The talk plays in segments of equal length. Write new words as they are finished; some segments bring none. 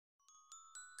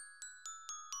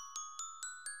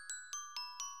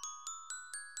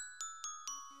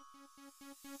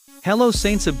Hello,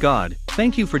 saints of God,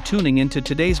 thank you for tuning into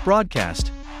today's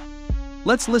broadcast.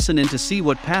 Let's listen in to see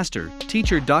what Pastor,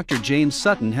 Teacher Dr. James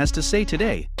Sutton has to say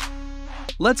today.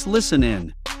 Let's listen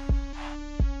in.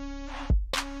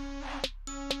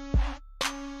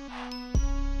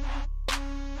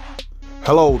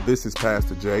 Hello, this is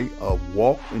Pastor Jay of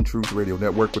Walk in Truth Radio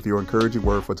Network with your encouraging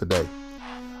word for today.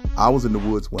 I was in the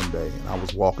woods one day and I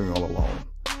was walking all alone,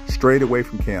 straight away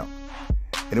from camp,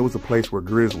 and it was a place where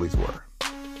grizzlies were.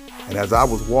 And as I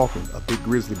was walking, a big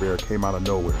grizzly bear came out of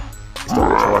nowhere and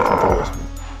started charging towards me.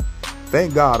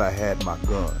 Thank God I had my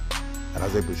gun and I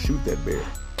was able to shoot that bear.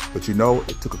 But you know,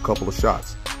 it took a couple of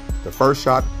shots. The first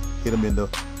shot hit him in the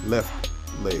left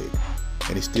leg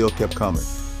and he still kept coming.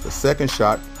 The second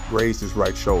shot grazed his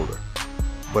right shoulder.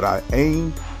 But I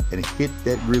aimed and hit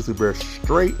that grizzly bear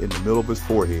straight in the middle of his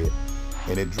forehead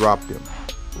and it dropped him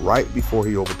right before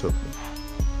he overtook me.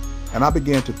 And I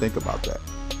began to think about that.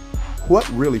 What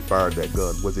really fired that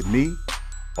gun? Was it me,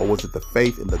 or was it the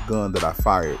faith in the gun that I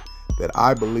fired that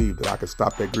I believed that I could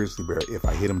stop that grizzly bear if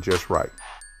I hit him just right?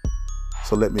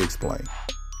 So let me explain.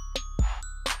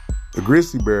 The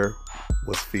grizzly bear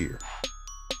was fear,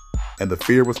 and the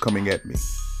fear was coming at me.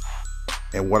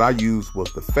 And what I used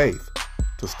was the faith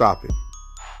to stop him.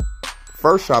 The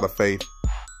first shot of faith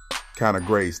kind of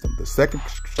grazed him. The second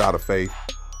shot of faith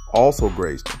also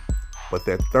grazed him. But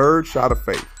that third shot of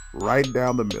faith, right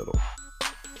down the middle,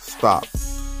 stopped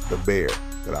the bear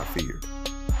that I feared.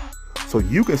 So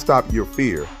you can stop your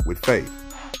fear with faith.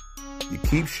 You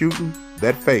keep shooting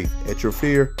that faith at your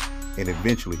fear, and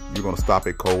eventually you're going to stop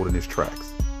it cold in its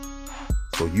tracks.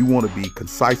 So you want to be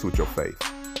concise with your faith.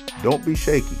 Don't be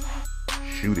shaky.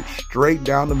 Shoot it straight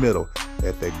down the middle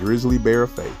at that grizzly bear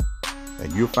of faith,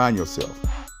 and you'll find yourself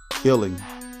killing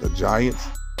the giants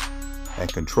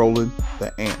and controlling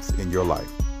the ants in your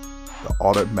life, the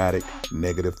automatic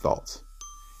negative thoughts.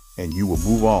 And you will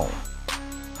move on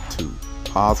to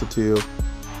positive,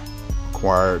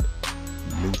 acquired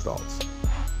new thoughts,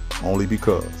 only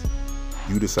because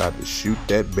you decided to shoot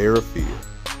that bear of fear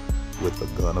with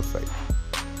the gun of faith.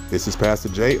 This is Pastor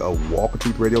Jay of Walk in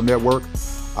Truth Radio Network.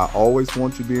 I always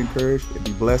want you to be encouraged and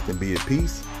be blessed and be at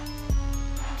peace.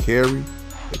 Carry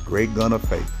the great gun of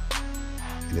faith,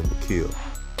 and it will kill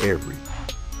every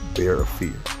bear of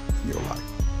fear in your life.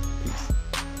 Peace.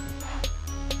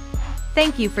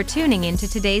 Thank you for tuning in to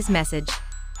today's message.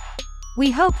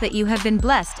 We hope that you have been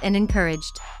blessed and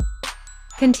encouraged.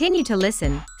 Continue to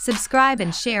listen, subscribe,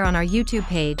 and share on our YouTube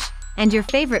page and your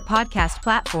favorite podcast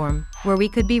platform where we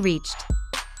could be reached.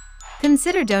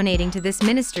 Consider donating to this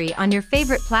ministry on your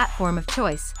favorite platform of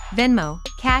choice, Venmo,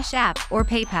 Cash App, or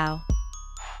PayPal.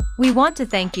 We want to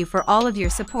thank you for all of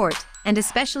your support and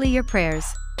especially your prayers.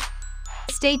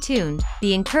 Stay tuned,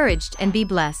 be encouraged, and be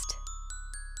blessed.